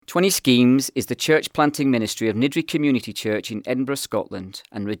20 Schemes is the church planting ministry of Niddrie Community Church in Edinburgh, Scotland,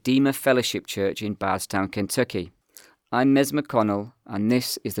 and Redeemer Fellowship Church in Bardstown, Kentucky. I'm Mez McConnell, and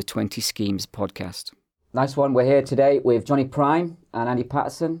this is the 20 Schemes podcast. Nice one. We're here today with Johnny Prime and Andy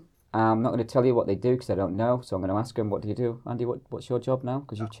Patterson. I'm not going to tell you what they do because I don't know, so I'm going to ask them, what do you do? Andy, what's your job now?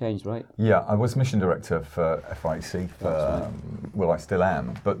 Because you've changed, right? Yeah, I was mission director for FIC, well, I still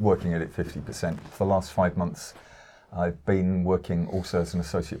am, but working at it 50%. For the last 5 months, I've been working also as an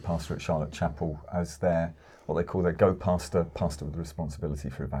associate pastor at Charlotte Chapel as what they call their go-pastor, pastor with responsibility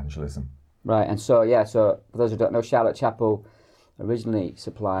for evangelism. Right, and so for those who don't know, Charlotte Chapel originally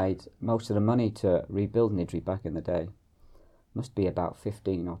supplied most of the money to rebuild Niddrie back in the day. Must be about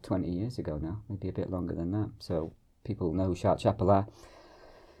 15 or 20 years ago now, maybe a bit longer than that. So people know who Charlotte Chapel are.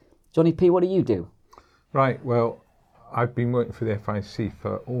 Johnny P, what do you do? Right, well, I've been working for the FIC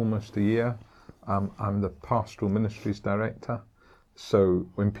for almost a year. I'm the Pastoral Ministries Director. So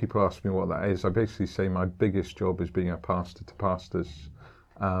when people ask me what that is, I basically say my biggest job is being a pastor to pastors.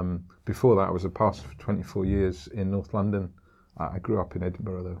 Before that, I was a pastor for 24 years in North London. I grew up in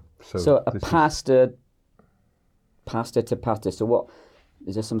Edinburgh, though. So a pastor to pastor. So what,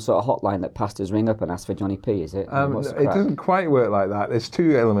 is there some sort of hotline that pastors ring up and ask for Johnny P, is it? It doesn't quite work like that. There's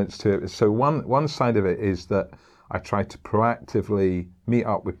two elements to it. So one side of it is that I try to proactively meet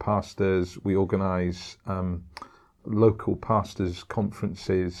up with pastors. We organise local pastors'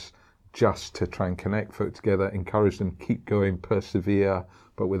 conferences just to try and connect folk together, encourage them, keep going, persevere,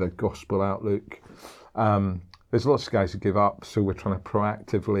 but with a gospel outlook. There's lots of guys who give up, so we're trying to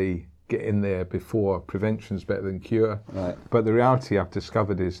proactively get in there before prevention's better than cure. Right. But the reality I've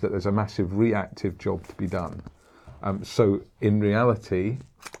discovered is that there's a massive reactive job to be done. So in reality,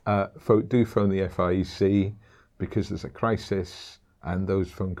 folk do phone the FIEC because there's a crisis, and those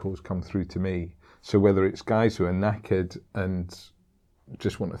phone calls come through to me. So whether it's guys who are knackered and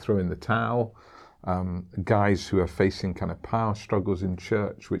just want to throw in the towel, guys who are facing kind of power struggles in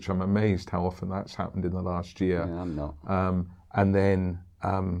church, which I'm amazed how often that's happened in the last year. Yeah, I'm not. And then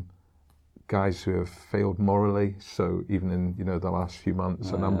guys who have failed morally. So even in the last few months,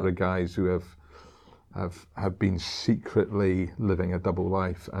 a number of guys who have been secretly living a double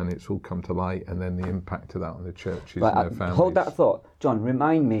life, and it's all come to light, and then the impact of that on the churches and their families. Hold that thought. John,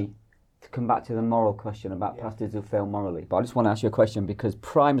 remind me to come back to the moral question about pastors who fail morally. But I just want to ask you a question, because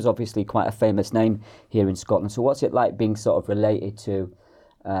Prime is obviously quite a famous name here in Scotland. So what's it like being sort of related to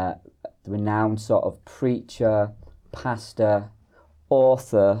the renowned sort of preacher, pastor,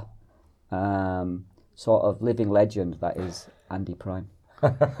 author, sort of living legend that is Andy Prime?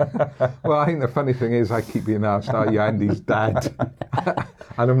 Well, I think the funny thing is I keep being asked, are you Andy's dad?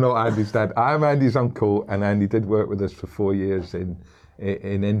 And I'm not Andy's dad. I'm Andy's uncle, and Andy did work with us for 4 years in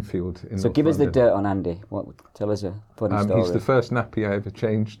Enfield. So give us the dirt on Andy. Tell us a funny story. He's the first nappy I ever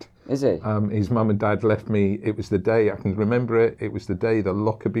changed. Is he? His mum and dad left me. It was the day, I can remember it, it was the day the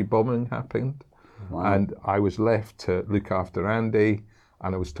Lockerbie bombing happened. Wow. And I was left to look after Andy.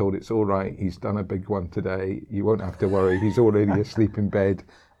 And I was told, it's all right, he's done a big one today, you won't have to worry, he's already asleep in bed.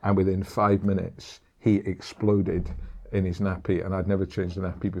 And within 5 minutes, he exploded in his nappy, and I'd never changed a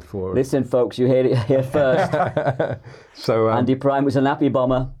nappy before. Listen, folks, you heard it here first. So Andy Prime was a nappy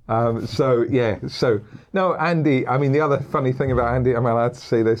bomber. No, Andy, I mean, the other funny thing about Andy, am I allowed to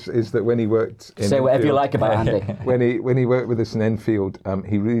say this, is that when he worked in Say whatever Enfield, you like about Andy. When he worked with us in Enfield,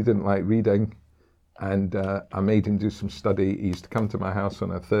 he really didn't like reading. And I made him do some study. He used to come to my house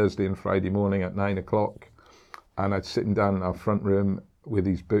on a Thursday and Friday morning at 9 o'clock. And I'd sit him down in our front room with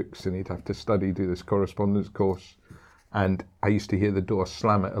his books, and he'd have to study, do this correspondence course. And I used to hear the door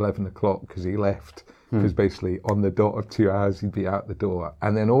slam at 11 o'clock because he left. Because basically on the dot of 2 hours, he'd be out the door.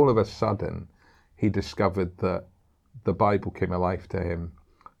 And then all of a sudden, he discovered that the Bible came alive to him.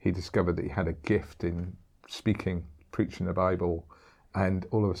 He discovered that he had a gift in speaking, preaching the Bible. And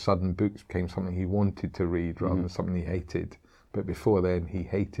all of a sudden, books became something he wanted to read rather than something he hated. But before then, he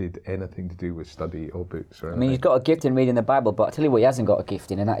hated anything to do with study or books or anything. I mean, he's got a gift in reading the Bible, but I tell you what he hasn't got a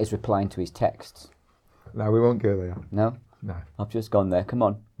gift in, and that is replying to his texts. No, we won't go there. No? No. I've just gone there. Come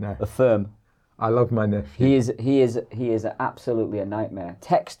on. No. Affirm. I love my nephew. He is absolutely a nightmare.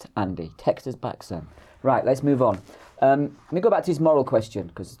 Text Andy. Text us back, son. Right, let's move on. Let me go back to his moral question,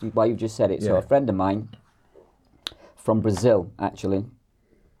 because you've just said it. Yeah. So a friend of mine from Brazil, actually,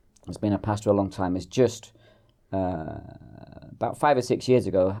 has been a pastor a long time, has just, about 5 or 6 years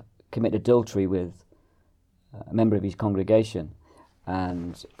ago, committed adultery with a member of his congregation.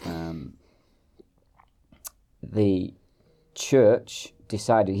 And the church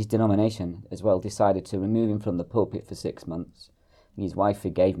decided, his denomination as well, decided to remove him from the pulpit for 6 months. His wife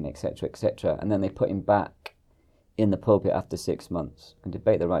forgave him, etc., etc. And then they put him back in the pulpit after 6 months. We can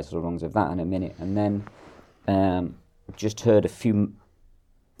debate the rights or wrongs of that in a minute. And then just heard a few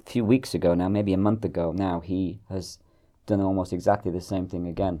weeks ago now, maybe a month ago now, he has done almost exactly the same thing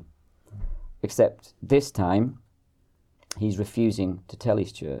again. Except this time, he's refusing to tell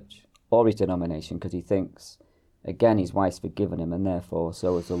his church or his denomination because he thinks, again, his wife's forgiven him and therefore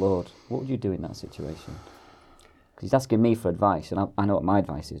so is the Lord. What would you do in that situation? Because he's asking me for advice, and I know what my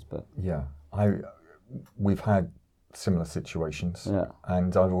advice is, but... Yeah, we've had similar situations,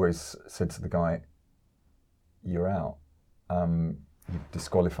 and I've always said to the guy, you're out. You've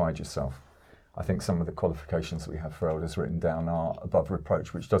disqualified yourself. I think some of the qualifications that we have for elders written down are above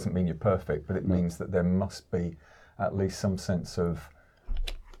reproach, which doesn't mean you're perfect, but it means that there must be at least some sense of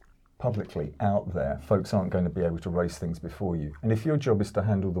publicly out there. Folks aren't going to be able to raise things before you. And if your job is to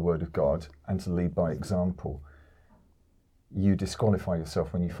handle the word of God and to lead by example, you disqualify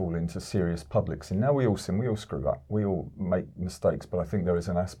yourself when you fall into serious public sin. Now we all sin, we all screw up, we all make mistakes, but I think there is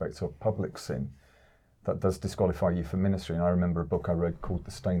an aspect of public sin that does disqualify you for ministry. And I remember a book I read called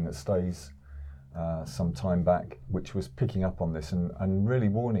The Stain That Stays, some time back, which was picking up on this and really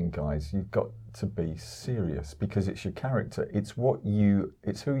warning guys, you've got to be serious because it's your character, it's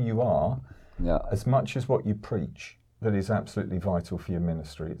who you are, as much as what you preach, that is absolutely vital for your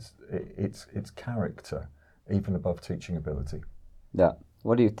ministry. It's character, even above teaching ability. Yeah.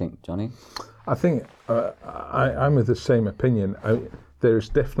 What do you think, Johnny? I think I'm of the same opinion. There's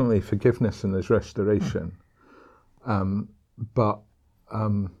definitely forgiveness and there's restoration, and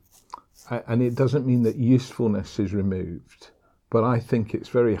it doesn't mean that usefulness is removed, but I think it's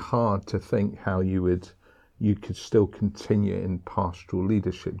very hard to think how you could still continue in pastoral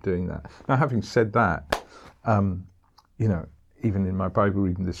leadership doing that. Now, having said that, even in my Bible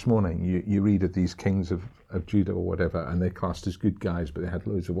reading this morning, you read of these kings of Judah or whatever, and they're classed as good guys, but they had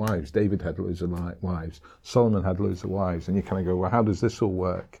loads of wives. David had loads of wives. Solomon had loads of wives. And you kind of go, well, how does this all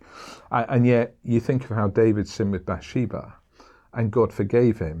work? And yet you think of how David sinned with Bathsheba, and God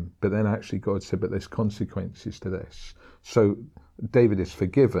forgave him, but then actually God said, but there's consequences to this. So David is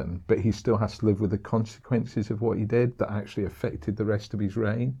forgiven, but he still has to live with the consequences of what he did that actually affected the rest of his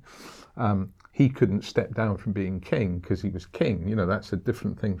reign. He couldn't step down from being king because he was king. That's a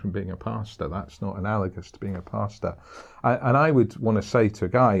different thing from being a pastor. That's not analogous to being a pastor. And I would want to say to a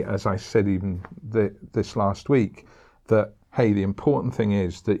guy, as I said even this last week, that, hey, the important thing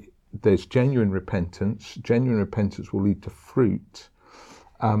is that there's genuine repentance. Genuine repentance will lead to fruit.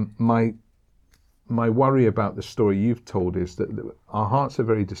 My worry about the story you've told is that our hearts are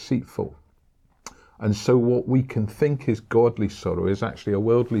very deceitful. And so what we can think is godly sorrow is actually a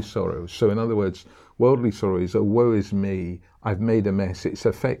worldly sorrow. So in other words, worldly sorrow is, oh, woe is me, I've made a mess. It's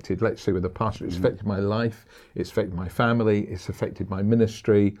affected, let's say with a pastor, it's affected my life, it's affected my family, it's affected my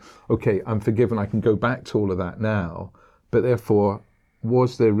ministry. Okay, I'm forgiven, I can go back to all of that now. But therefore,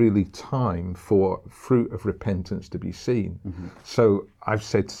 was there really time for fruit of repentance to be seen? Mm-hmm. So I've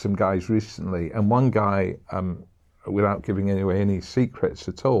said to some guys recently, and one guy, without giving away any secrets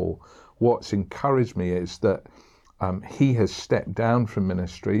at all, what's encouraged me is that he has stepped down from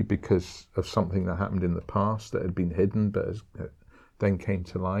ministry because of something that happened in the past that had been hidden but then came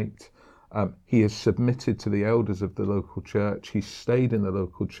to light. He has submitted to the elders of the local church. He stayed in the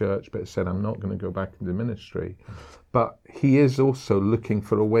local church but said, I'm not going to go back into ministry. But he is also looking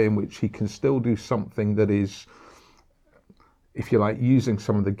for a way in which he can still do something that is, if you like, using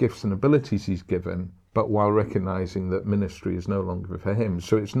some of the gifts and abilities he's given, but while recognizing that ministry is no longer for him.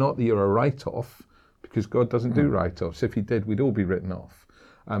 So it's not that you're a write-off, because God doesn't do write-offs. If he did, we'd all be written off.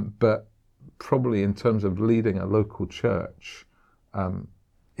 But probably in terms of leading a local church,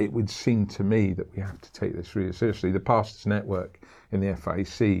 it would seem to me that we have to take this really seriously. The Pastors Network in the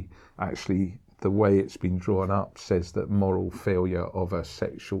FIC, actually, the way it's been drawn up says that moral failure of a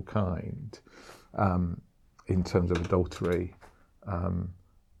sexual kind, in terms of adultery,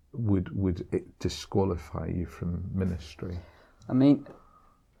 would it disqualify you from ministry? I mean,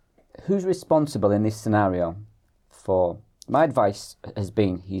 who's responsible in this scenario for... My advice has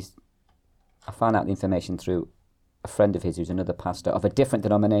been, I found out the information through a friend of his who's another pastor of a different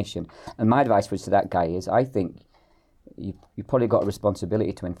denomination, and my advice was to that guy is, I think you've probably got a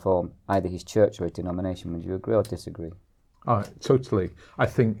responsibility to inform either his church or his denomination. Would you agree or disagree? Totally. I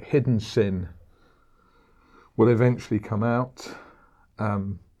think hidden sin will eventually come out.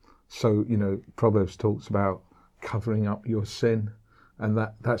 So, Proverbs talks about covering up your sin, and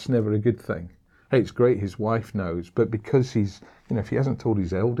that's never a good thing. Hey, it's great his wife knows, but because he's, if he hasn't told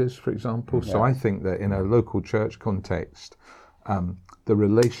his elders, for example, so I think that in a local church context, the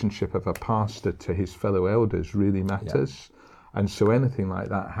relationship of a pastor to his fellow elders really matters. And so anything like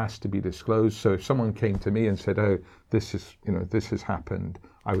that has to be disclosed. So if someone came to me and said, "Oh, this has happened,"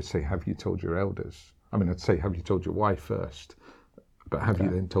 I would say, "Have you told your elders?" I mean, I'd say, "Have you told your wife first? But have you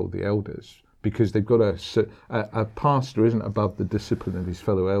then told the elders?" Because they've got a pastor isn't above the discipline of his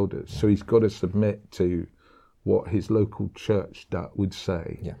fellow elders, so he's got to submit to what his local church would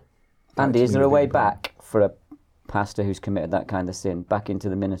say. Yeah. Andy, is there a way back for a pastor who's committed that kind of sin back into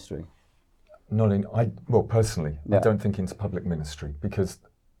the ministry? Personally, I don't think into public ministry, because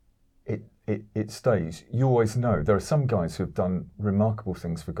it stays. You always know there are some guys who've done remarkable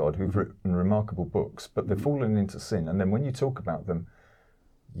things for God, who've written remarkable books, but they've fallen into sin. And then when you talk about them,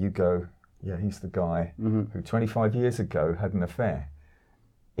 you go, "Yeah, he's the guy who 25 years ago had an affair."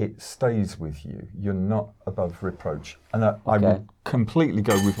 It stays with you. You're not above reproach. And I would completely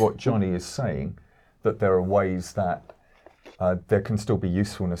go with what Johnny is saying, that there are ways that there can still be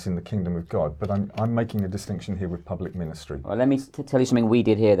usefulness in the kingdom of God. But I'm making a distinction here with public ministry. Well, let me tell you something we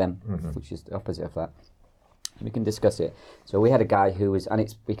did here then, which is the opposite of that. We can discuss it. So we had a guy who was,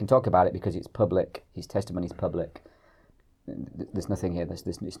 and we can talk about it because it's public, his testimony is public. There's nothing here,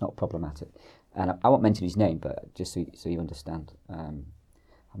 it's not problematic. And I won't mention his name, but just so you understand.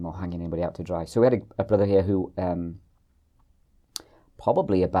 I'm not hanging anybody out to dry. So we had a brother here who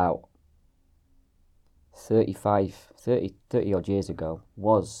probably about 30 odd years ago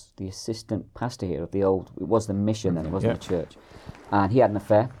was the assistant pastor here of it was the mission then, it wasn't the church. And he had an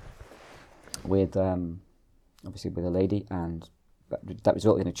affair with, obviously with a lady, and that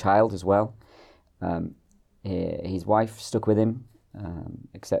resulted in a child as well. His wife stuck with him,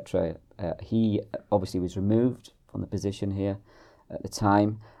 etc. He obviously was removed from the position here at the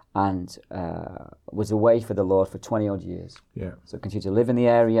time, and was away for the Lord for 20 odd years. Yeah. So continued to live in the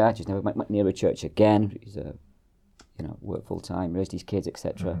area, just never went near a church again. He's worked full time, raised his kids,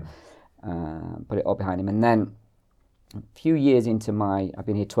 etc. Put it all behind him. And then a few years into I've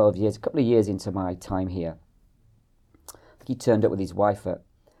been here 12 years, a couple of years into my time here, I think he turned up with his wife at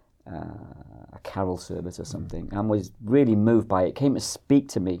a carol service or something, and was really moved by it. Came to speak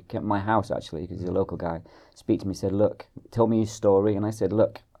to me, came to my house actually, because he's a local guy. Speak to me, said, "Look," told me his story, and I said,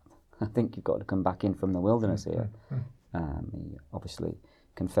 "Look, I think you've got to come back in from the wilderness here." He obviously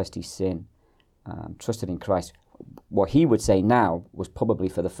confessed his sin, trusted in Christ. What he would say now was probably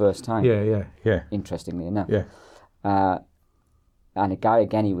for the first time. Yeah. Interestingly enough. Yeah. And a guy,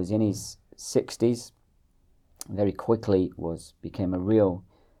 again, he was in his 60s. Very quickly became a real,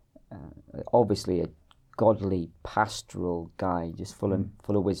 obviously a godly, pastoral guy, just full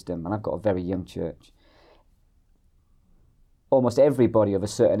of wisdom. And I've got a very young church. Almost everybody of a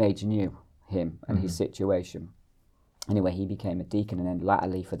certain age knew him and his situation. Anyway, he became a deacon, and then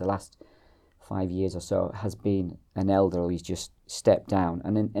latterly, for the last 5 years or so, has been an elder. He's just stepped down.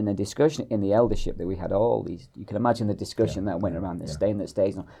 And in the discussion in the eldership that we had, all these, you can imagine the discussion that went around, the staying that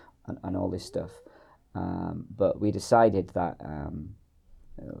stays and all this stuff. But we decided that,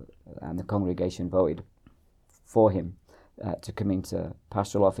 and the congregation voted for him to come into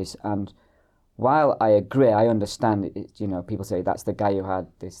pastoral office. And while I agree, I understand it, people say that's the guy who had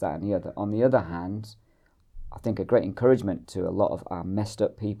this, that, and the other. On the other hand, I think a great encouragement to a lot of our messed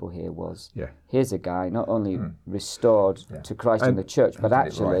up people here was, here's a guy not only restored to Christ and the church, but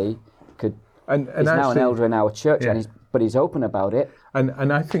actually he's now an elder in our church, but he's open about it.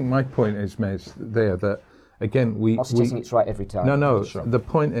 And I think my point is, Mez, there, that again, I'm not suggesting it's right every time. No. Sure. The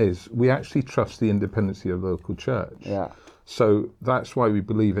point is, we actually trust the independency of the local church. Yeah. So that's why we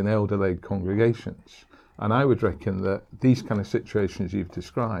believe in elder-led congregations. And I would reckon that these kind of situations you've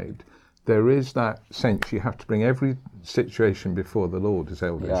described, there is that sense you have to bring every situation before the Lord as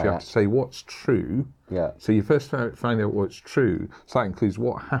elders. You have to say what's true. Yeah. So you first find out what's true. So that includes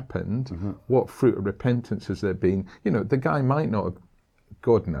what happened, what fruit of repentance has there been. The guy might not have,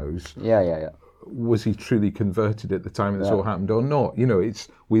 God knows. Yeah. Was he truly converted at the time this all happened or not?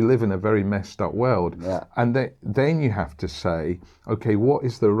 We live in a very messed up world. Yeah. And then you have to say, okay, what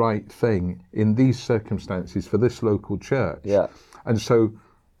is the right thing in these circumstances for this local church? Yeah. And so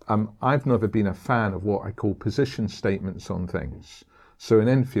I've never been a fan of what I call position statements on things. So in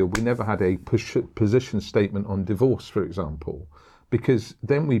Enfield, we never had a position statement on divorce, for example, because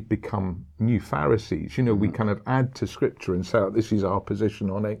then we become new Pharisees. We kind of add to Scripture and say, oh, this is our position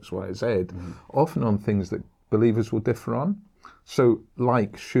on X, Y, Z, often on things that believers will differ on. So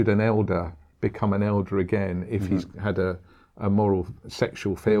like, should an elder become an elder again if he's had a moral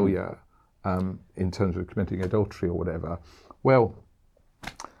sexual failure in terms of committing adultery or whatever? Well,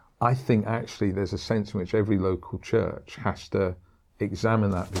 I think actually there's a sense in which every local church has to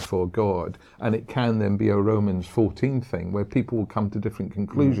examine that before God, and it can then be a Romans 14 thing where people will come to different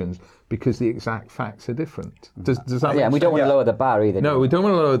conclusions because the exact facts are different. Does that make sense? And we don't want to lower the bar either. No, we don't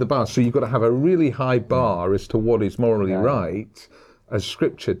want to lower the bar. So you've got to have a really high bar as to what is morally right, as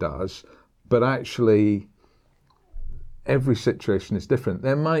Scripture does, but actually every situation is different.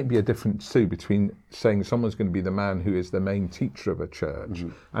 There might be a difference too between saying someone's going to be the man who is the main teacher of a church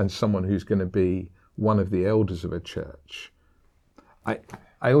and someone who's going to be one of the elders of a church.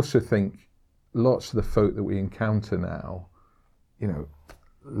 I also think lots of the folk that we encounter now, you know,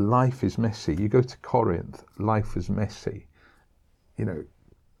 life is messy. You go to Corinth, life was messy. You know,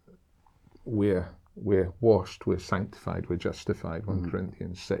 we're washed, we're sanctified, we're justified, 1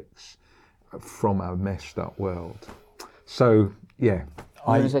 Corinthians 6, from our messed up world. So, yeah. You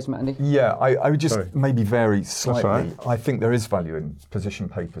want to say something, Andy? Yeah, I would just maybe vary slightly. right. I think there is value in position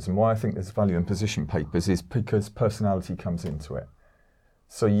papers, and why I think there's value in position papers is because personality comes into it.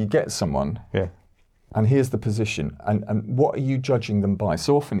 So you get someone, and here's the position, and what are you judging them by?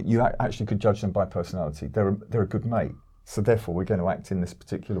 So often you actually could judge them by personality. They're a good mate, so therefore we're going to act in this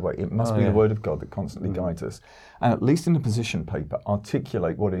particular way. It must be the Word of God that constantly guides us, and at least in the position paper,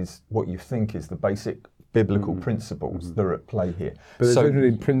 articulate what you think is the basic biblical principles that are at play here. But there's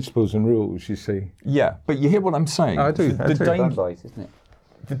only principles and rules, you see. Yeah, but you hear what I'm saying. I do. Bad boys, isn't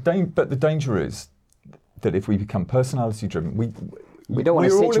it? But the danger is that if we become personality driven, we don't want a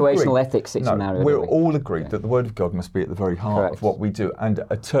situational ethics scenario. No, we're all agreed that the Word of God must be at the very heart of what we do and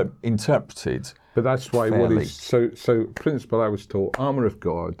interpreted. But that's why fairly. what is so principle I was taught, armour of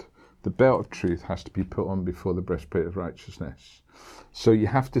God, the belt of truth has to be put on before the breastplate of righteousness. So you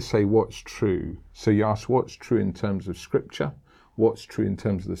have to say what's true. So you ask what's true in terms of Scripture, what's true in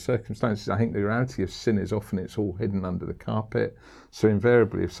terms of the circumstances. I think the reality of sin is often it's all hidden under the carpet. So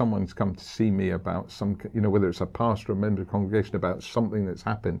invariably, if someone's come to see me about some, whether it's a pastor or a member of the congregation about something that's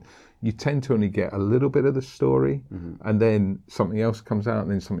happened, you tend to only get a little bit of the story, and then something else comes out,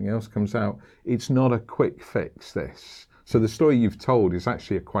 and then something else comes out. It's not a quick fix, this. So the story you've told is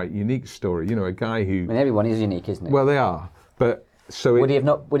actually a quite unique story. You know, a guy who... I mean, everyone is unique, isn't it? Well, they are, but... So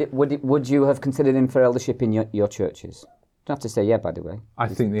would you have considered him for eldership in your churches? You don't have to say yeah, by the way. I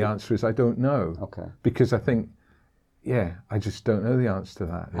think the answer is I don't know. Okay. Because I think, I just don't know the answer to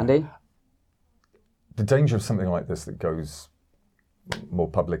that. Andy? The danger of something like this that goes more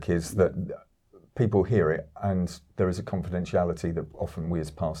public is that people hear it and there is a confidentiality that often we as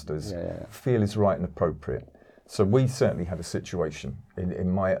pastors feel is right and appropriate. So we certainly had a situation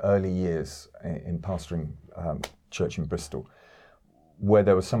in my early years in pastoring church in Bristol, where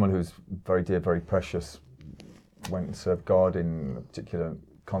there was someone who was very dear, very precious, went and served God in a particular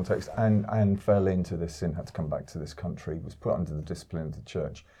context and fell into this sin, had to come back to this country, was put under the discipline of the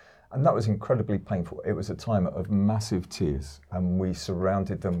church. And that was incredibly painful. It was a time of massive tears, and we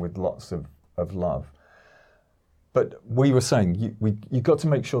surrounded them with lots of love. But we were saying, you've got to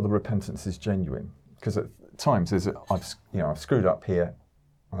make sure the repentance is genuine, because at times I've screwed up here,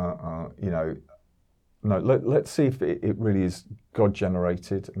 No, let's see if it really is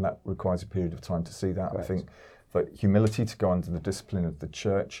God-generated, and that requires a period of time to see that. Right. I think that humility to go under the discipline of the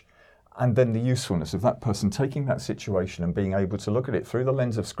church, and then the usefulness of that person taking that situation and being able to look at it through the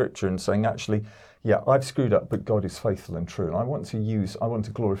lens of Scripture and saying, actually, I've screwed up, but God is faithful and true, and I want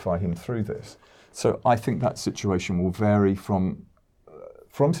to glorify Him through this. So I think that situation will vary from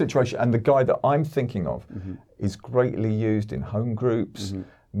situation, and the guy that I'm thinking of is greatly used in home groups,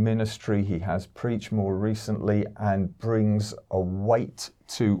 ministry. He has preached more recently and brings a weight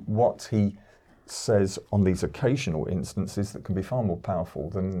to what he says on these occasional instances that can be far more powerful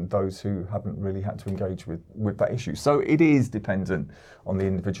than those who haven't really had to engage with that issue. So it is dependent on the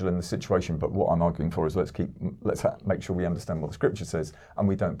individual and the situation, but what I'm arguing for is let's make sure we understand what the Scripture says and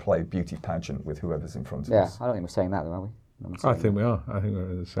we don't play beauty pageant with whoever's in front of us. I don't think we're saying that, though, are we? I think we are. I think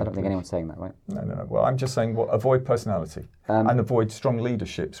we're the same. I don't think anyone's saying that, right? No. Well, I'm just saying, avoid personality and avoid strong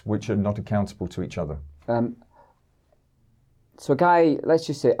leaderships which are not accountable to each other. So, Guy, let's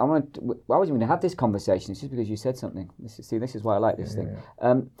just say, I was even going to have this conversation. It's just because you said something. This is why I like this thing.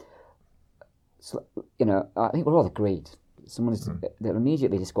 Yeah. So, I think we're all agreed. They're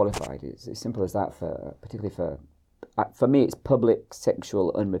immediately disqualified. It's as simple as that. Particularly for me, it's public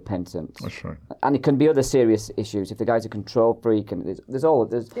sexual unrepentance. That's right. And it can be other serious issues. If the guy's a control freak, and we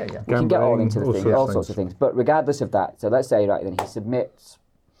can get all into the thing, all sorts of things. But regardless of that, so let's say, right, then he submits.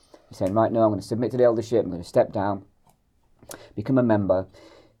 He's saying, right, no, I'm going to submit to the eldership. I'm going to step down, become a member.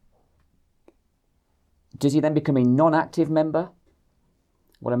 Does he then become a non-active member?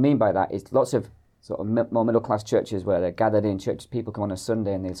 What I mean by that is lots of sort of more middle-class churches where they're gathered in church, people come on a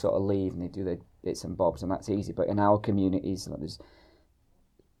Sunday and they sort of leave and they do their bits and bobs, and that's easy. But in our communities, there's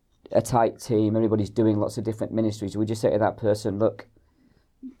a tight team, everybody's doing lots of different ministries, we just say to that person, look,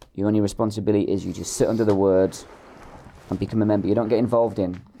 your only responsibility is you just sit under the word and become a member. You don't get involved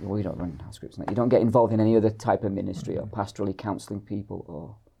in, well, you don't run house groups, you don't get involved in any other type of ministry or pastorally counselling people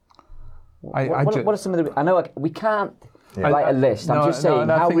or... What are some of the... I know we can't write a list. I'm just saying,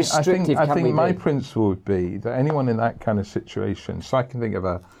 how restrictive can we be? I think my principle would be that anyone in that kind of situation, so I can think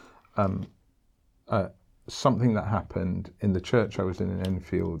of something that happened in the church I was in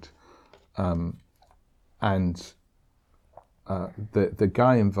Enfield, and the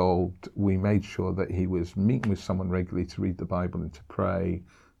guy involved, we made sure that he was meeting with someone regularly to read the Bible and to pray,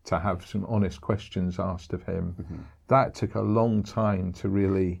 to have some honest questions asked of him. Mm-hmm. That took a long time to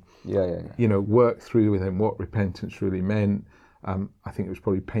really, work through with him what repentance really meant. I think it was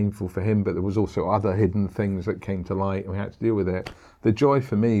probably painful for him, but there was also other hidden things that came to light and we had to deal with it. The joy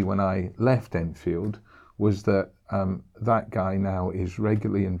for me when I left Enfield was that that guy now is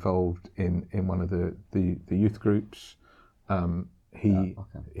regularly involved in one of the youth groups. He's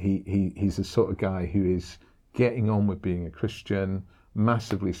the sort of guy who is getting on with being a Christian,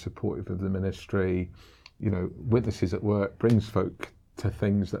 massively supportive of the ministry, witnesses at work, brings folk to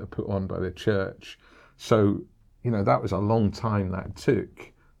things that are put on by the church. So, that was a long time that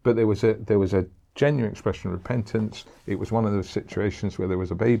took, but there was a genuine expression of repentance. It was one of those situations where there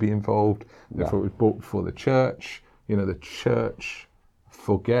was a baby involved, therefore it was brought before the church. The church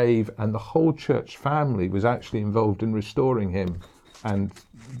forgave, and the whole church family was actually involved in restoring him and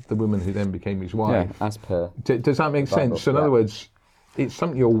the woman who then became his wife. Yeah, as per. Does that make sense? So in other words, it's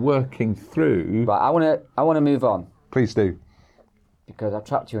something you're working through. But I want to move on. Please do. Because I've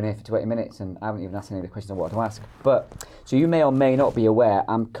trapped you in here for 20 minutes and I haven't even asked any of the questions I wanted to ask. But, so you may or may not be aware,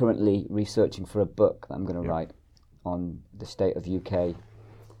 I'm currently researching for a book that I'm going to write on the state of UK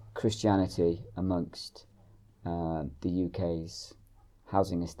Christianity amongst the UK's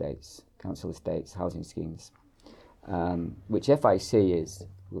housing estates, council estates, housing schemes, which FIC is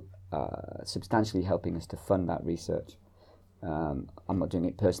substantially helping us to fund that research. I'm not doing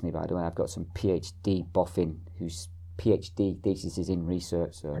it personally, by the way. I've got some PhD boffin whose PhD thesis is in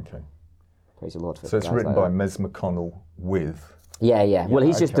research. So praise the Lord for that. So it's written by Mes McConnell with... Yeah. Well,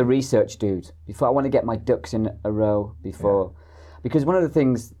 he's just the research dude. Before I want to get my ducks in a row before... Because one of the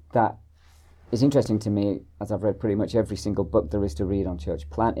things that is interesting to me, as I've read pretty much every single book there is to read on church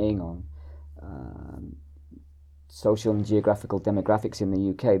planting, on social and geographical demographics in the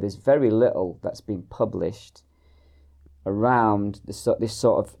UK, there's very little that's been published around this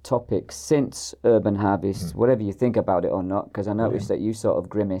sort of topic since Urban Harvest, whatever you think about it or not, because I noticed that you sort of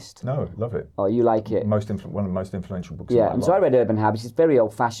grimaced. No, love it. Oh, you like it? One of the most influential books in my life. So I read Urban Harvest. It's very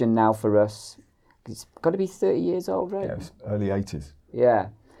old-fashioned now for us. It's got to be 30 years old, right? Yeah, it's early 80s. Yeah.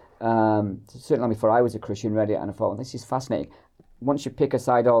 Certainly before I was a Christian, read it and I thought, well, this is fascinating. Once you pick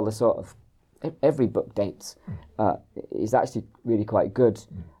aside all the sort of, every book dates, is actually really quite good.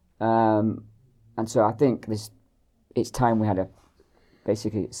 And so I think it's time we had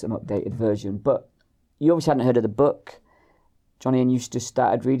basically some updated version. But you obviously hadn't heard of the book, Johnny, and you just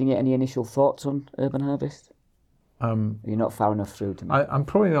started reading it. Any initial thoughts on Urban Harvest? You're not far enough through to me. I'm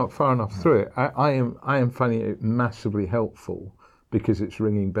probably not far enough through it. I am finding it massively helpful because it's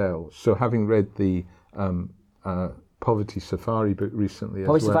ringing bells. So having read the Poverty Safari book recently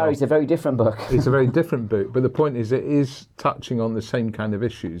Poverty Safari is a very different book. It's a very different book, but the point is it is touching on the same kind of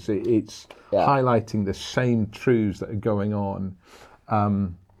issues. It's highlighting the same truths that are going on.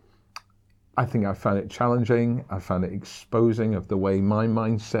 I think I found it challenging. I found it exposing of the way my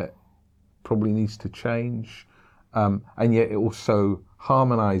mindset probably needs to change. And yet it also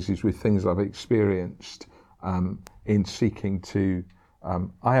harmonises with things I've experienced in seeking to...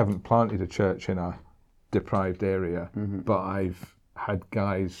 I haven't planted a church in a deprived area, but I've had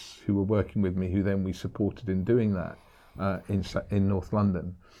guys who were working with me who then we supported in doing that in North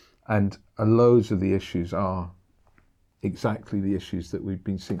London. And loads of the issues are exactly the issues that we've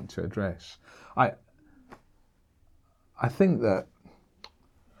been seeking to address. I think that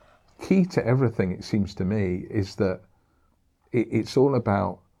key to everything, it seems to me, is that it's all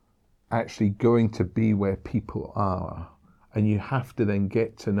about actually going to be where people are, and you have to then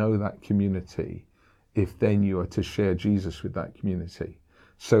get to know that community if then you are to share Jesus with that community.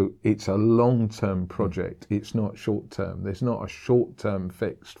 So it's a long-term project. It's not short-term. There's not a short-term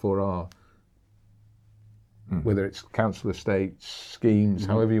fix for our, whether it's council estates, schemes,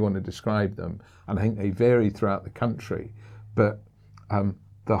 however you want to describe them. And I think they vary throughout the country. But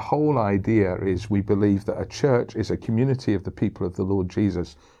the whole idea is we believe that a church is a community of the people of the Lord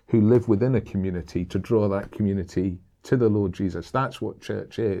Jesus who live within a community to draw that community to the Lord Jesus. That's what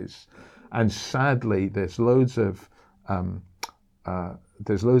church is. And sadly, there's loads of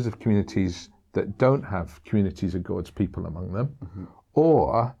there's loads of communities that don't have communities of God's people among them. Mm-hmm.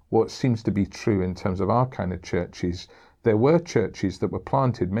 Or what seems to be true in terms of our kind of churches, there were churches that were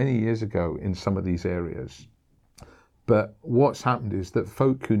planted many years ago in some of these areas. But what's happened is that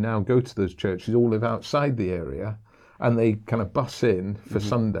folk who now go to those churches all live outside the area, and they kind of bus in for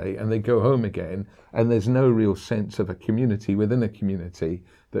Sunday and they go home again, and there's no real sense of a community within a community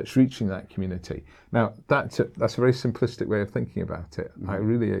that's reaching that community. Now, that's a very simplistic way of thinking about it. I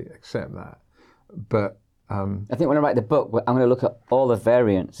really accept that. But I think when I write the book, I'm going to look at all the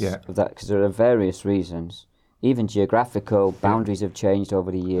variants of that, because there are various reasons. Even geographical boundaries have changed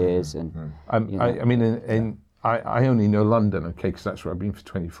over the years. And I mean, I only know London, okay, because that's where I've been for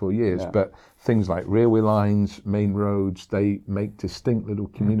 24 years, but things like railway lines, main roads, they make distinct little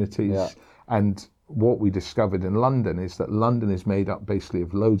communities. Yeah. And what we discovered in London is that London is made up basically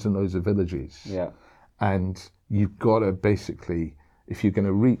of loads and loads of villages. Yeah. And you've got to basically, if you're going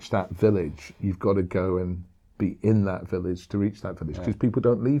to reach that village, you've got to go and be in that village to reach that village, because people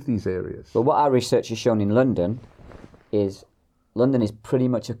don't leave these areas. But what our research has shown in London is London is pretty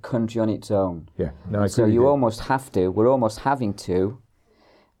much a country on its own. Yeah, no, I agree. So we're almost having to.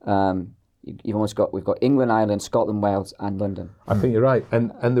 We've got England, Ireland, Scotland, Wales, and London. I think you're right.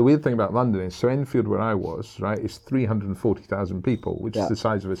 And the weird thing about London is, so Enfield, where I was, right, is 340,000 people, which is the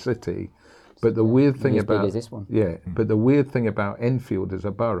size of a city. But the weird thing about big as this one. But the weird thing about Enfield as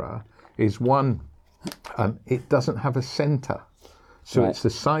a borough is one, it doesn't have a centre. So it's the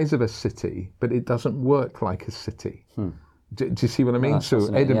size of a city, but it doesn't work like a city. Do you see what I mean?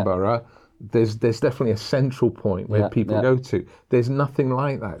 So Edinburgh, there's definitely a central point where people go to. There's nothing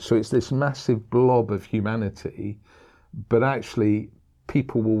like that. So it's this massive blob of humanity, but actually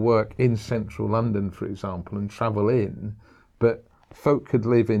people will work in central London, for example, and travel in, but folk could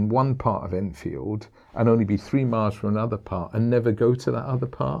live in one part of Enfield and only be 3 miles from another part and never go to that other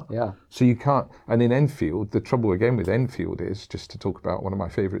part. Yeah. So you can't, and in Enfield, the trouble again with Enfield is, just to talk about one of my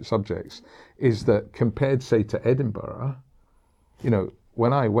favourite subjects, is that compared, say, to Edinburgh, you know,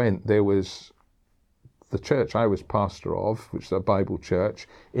 when I went, there was the church I was pastor of, which is a Bible church.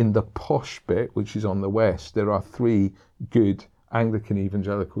 In the posh bit, which is on the west, there are 3 good Anglican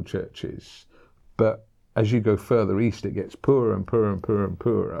evangelical churches. But as you go further east, it gets poorer and poorer and poorer and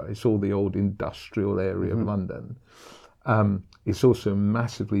poorer. It's all the old industrial area of London. It's also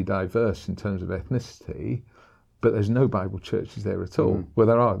massively diverse in terms of ethnicity, but there's no Bible churches there at all. Well,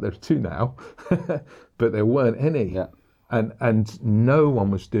 there are 2 now, but there weren't any. Yeah. And no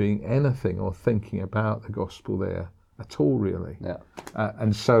one was doing anything or thinking about the gospel there at all, really. Yeah.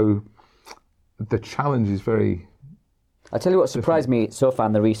 And so the challenge is very... I'll tell you what surprised me so far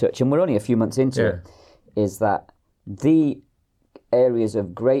in the research, and we're only a few months into it, is that the areas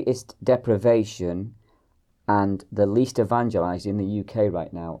of greatest deprivation and the least evangelized in the UK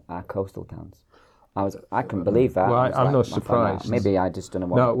right now are coastal towns. I couldn't believe that. Well, I'm not surprised. Maybe I just don't know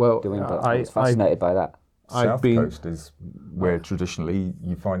what I'm doing, but I was fascinated by that. South Coast is where traditionally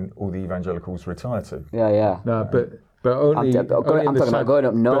you find all the evangelicals retire to. Yeah. No, but only. I'm talking about going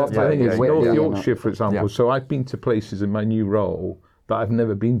up north. North Yorkshire, for example. So I've been to places in my new role that I've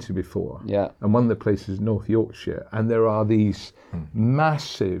never been to before. Yeah. And one of the places is North Yorkshire, and there are these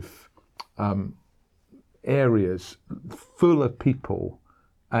massive areas full of people.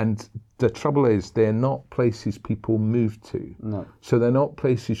 And the trouble is, they're not places people move to. No. So they're not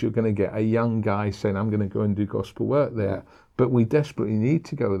places you're going to get a young guy saying, I'm going to go and do gospel work there. Yeah. But we desperately need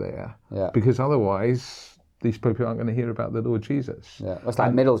to go there because otherwise these people aren't going to hear about the Lord Jesus. Yeah. It's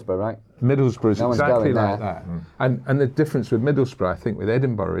like Middlesbrough, right? Middlesbrough is exactly like that. And the difference with Middlesbrough, I think, with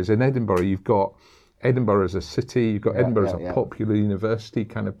Edinburgh is in Edinburgh you've got Edinburgh as a city, you've got Edinburgh as a popular university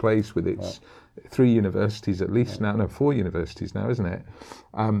kind of place with its 3 universities at least now, 4 universities now, isn't it?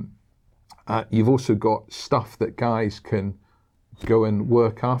 You've also got stuff that guys can go and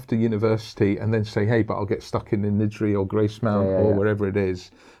work after university and then say, hey, but I'll get stuck in Niddrie or Gracemount or wherever it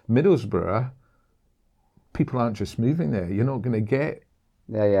is. Middlesbrough, people aren't just moving there. You're not going to get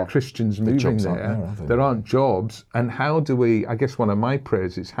Christians moving there. There aren't jobs. And how do we, I guess one of my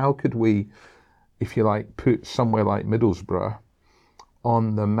prayers is, how could we, if you like, put somewhere like Middlesbrough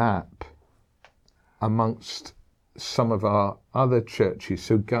on the map amongst some of our other churches,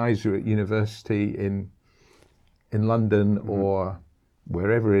 so guys who are at university in London or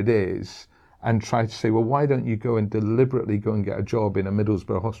wherever it is, and try to say, well, why don't you go and deliberately go and get a job in a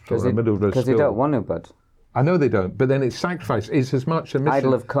Middlesbrough hospital or a Middlesbrough school? Because they don't want to, bud. I know they don't, but then it's sacrifice. It's as much a mission.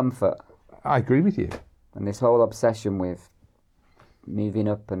 Idol of comfort. I agree with you. And this whole obsession with moving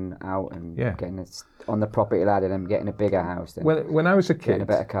up and out and getting it on the property ladder and getting a bigger house. When I was a kid, a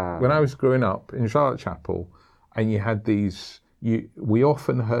better car. When I was growing up in Charlotte Chapel, and you had these we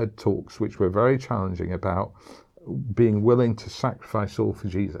often heard talks which were very challenging about being willing to sacrifice all for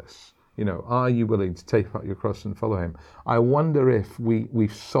Jesus. Are you willing to take up your cross and follow him? I wonder if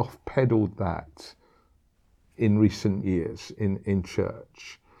we've soft pedaled that in recent years in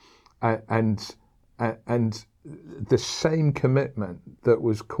church, and the same commitment that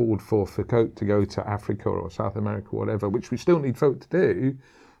was called for folk to go to Africa or South America or whatever, which we still need folk to do,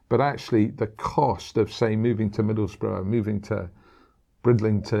 but actually the cost of, say, moving to Middlesbrough, moving to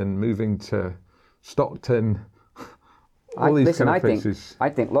Bridlington, moving to Stockton, all these kind of places. I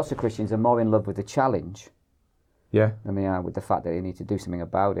think lots of Christians are more in love with the challenge than they are with the fact that they need to do something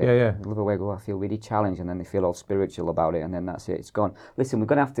about it. Yeah. They love a way go, I feel really challenged, and then they feel all spiritual about it, and then that's it, it's gone. Listen, we're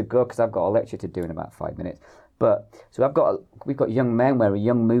going to have to go because I've got a lecture to do in about 5 minutes. But so we've got young men. We're a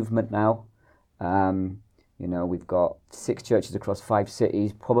young movement now. We've got 6 churches across 5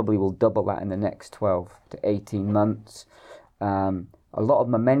 cities. Probably will double that in the next 12 to 18 months. A lot of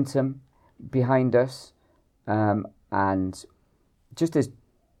momentum behind us, and just as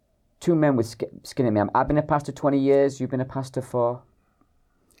 2 men with skin in me. I've been a pastor 20 years. You've been a pastor for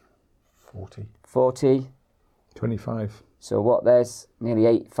 40. 25. So there's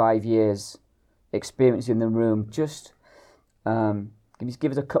nearly 5 years experience in the room. Just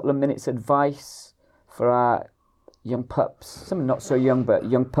give us a couple of minutes advice for our young pups, some not so young, but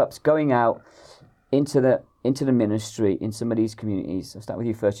young pups going out into the ministry in some of these communities. I'll start with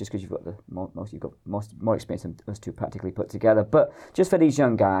you first, just because you've got more experience than us two practically put together. But just for these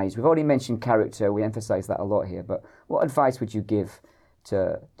young guys, we've already mentioned character. We emphasise that a lot here. But what advice would you give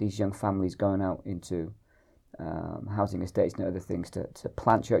to these young families going out into housing estates and other things to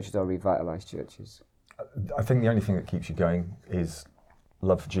plant churches or revitalise churches? I think the only thing that keeps you going is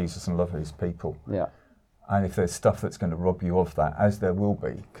love for Jesus and love for his people. Yeah. And if there's stuff that's going to rob you of that, as there will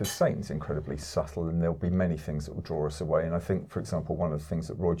be, because Satan's incredibly subtle and there'll be many things that will draw us away. And I think, for example, one of the things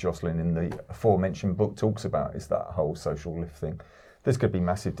that Roy Jocelyn in the aforementioned book talks about is that whole social lift thing. There's going to be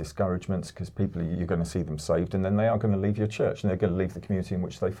massive discouragements because you're going to see them saved, and then they are going to leave your church and they're going to leave the community in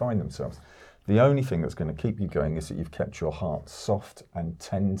which they find themselves. The only thing that's going to keep you going is that you've kept your heart soft and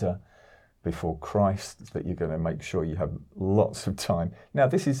tender before Christ, that you're going to make sure you have lots of time. Now,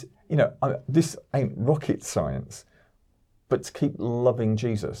 this is, this ain't rocket science, but to keep loving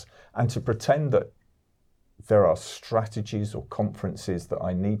Jesus and to pretend that there are strategies or conferences that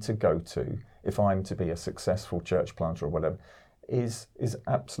I need to go to if I'm to be a successful church planter or whatever is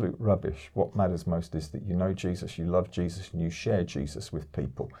absolute rubbish. What matters most is that you know Jesus, you love Jesus, and you share Jesus with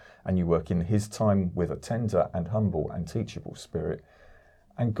people, and you work in his time with a tender and humble and teachable spirit.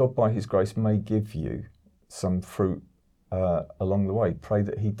 And God, by his grace, may give you some fruit along the way. Pray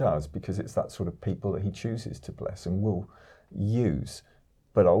that he does, because it's that sort of people that he chooses to bless and will use.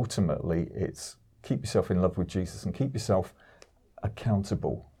 But ultimately, it's keep yourself in love with Jesus and keep yourself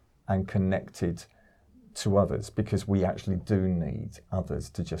accountable and connected to others, because we actually do need others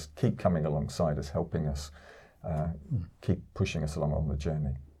to just keep coming alongside us, helping us, keep pushing us along on the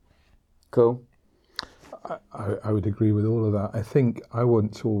journey. Cool. I would agree with all of that. I think I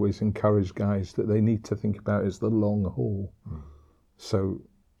want to always encourage guys that they need to think about is the long haul. So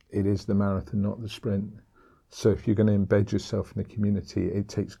it is the marathon, not the sprint. So if you're going to embed yourself in the community, it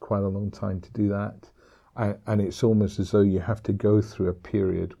takes quite a long time to do that. And it's almost as though you have to go through a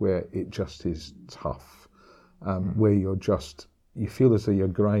period where it just is tough, where you feel as though you're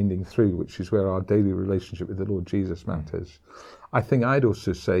grinding through, which is where our daily relationship with the Lord Jesus matters. I think I'd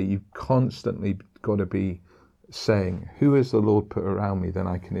also say you've constantly got to be saying, who has the Lord put around me that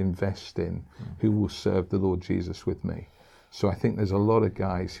I can invest in, who will serve the Lord Jesus with me? So I think there's a lot of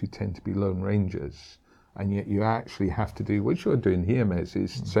guys who tend to be lone rangers, and yet you actually have to do, what you're doing here, Mez,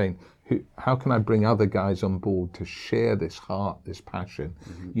 is saying, how can I bring other guys on board to share this heart, this passion?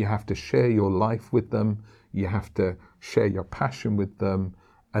 You have to share your life with them, you have to share your passion with them,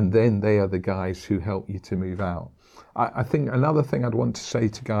 and then they are the guys who help you to move out. I think another thing I'd want to say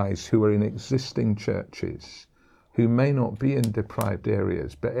to guys who are in existing churches, who may not be in deprived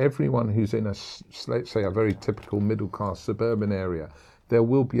areas, but everyone who's in let's say a very typical middle-class suburban area, there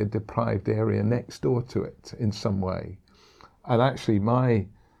will be a deprived area next door to it in some way. And actually my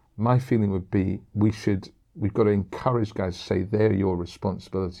feeling would be we've got to encourage guys to say they're your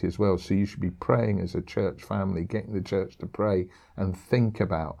responsibility as well. So you should be praying as a church family, getting the church to pray and think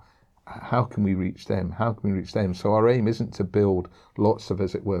about how can we reach them? How can we reach them? So our aim isn't to build lots of,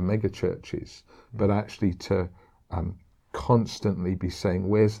 as it were, mega churches, but actually to constantly be saying,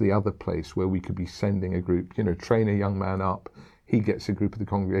 where's the other place where we could be sending a group, train a young man up, he gets a group of the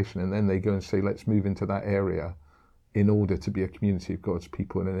congregation, and then they go and say, let's move into that area in order to be a community of God's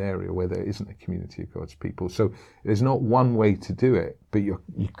people in an area where there isn't a community of God's people. So there's not one way to do it, but you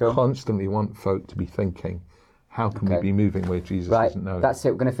constantly want folk to be thinking, how can we be moving where Jesus isn't known? That's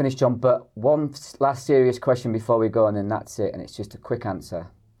it. We're going to finish, John, but one last serious question before we go, and then that's it, and it's just a quick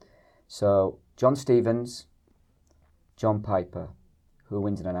answer. So, John Stevens, John Piper, who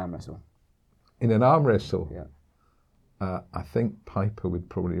wins in an arm wrestle? In an arm wrestle? Yeah. I think Piper would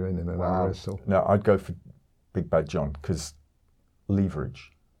probably win in an arm wrestle. No, I'd go for Big Bad John, because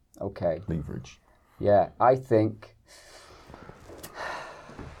leverage. Okay. Leverage. Yeah, I think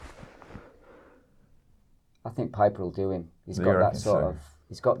Piper will do him. He's got that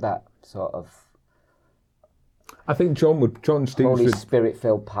sort of I think John Stevens Holy would,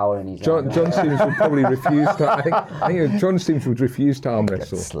 Spirit-filled power in his John Stevens would probably refuse to. I think John Stevens would refuse to arm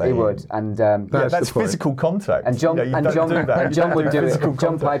wrestle. He would, and that's physical contact. And John would do it.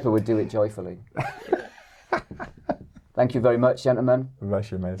 John Piper would do it joyfully. Thank you very much, gentlemen. It's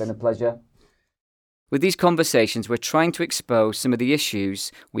been a pleasure. With these conversations, we're trying to expose some of the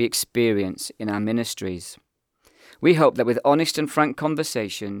issues we experience in our ministries. We hope that with honest and frank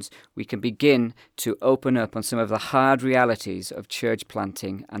conversations, we can begin to open up on some of the hard realities of church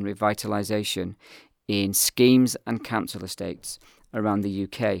planting and revitalisation in schemes and council estates around the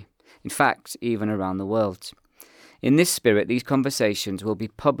UK, in fact, even around the world. In this spirit, these conversations will be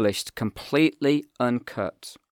published completely uncut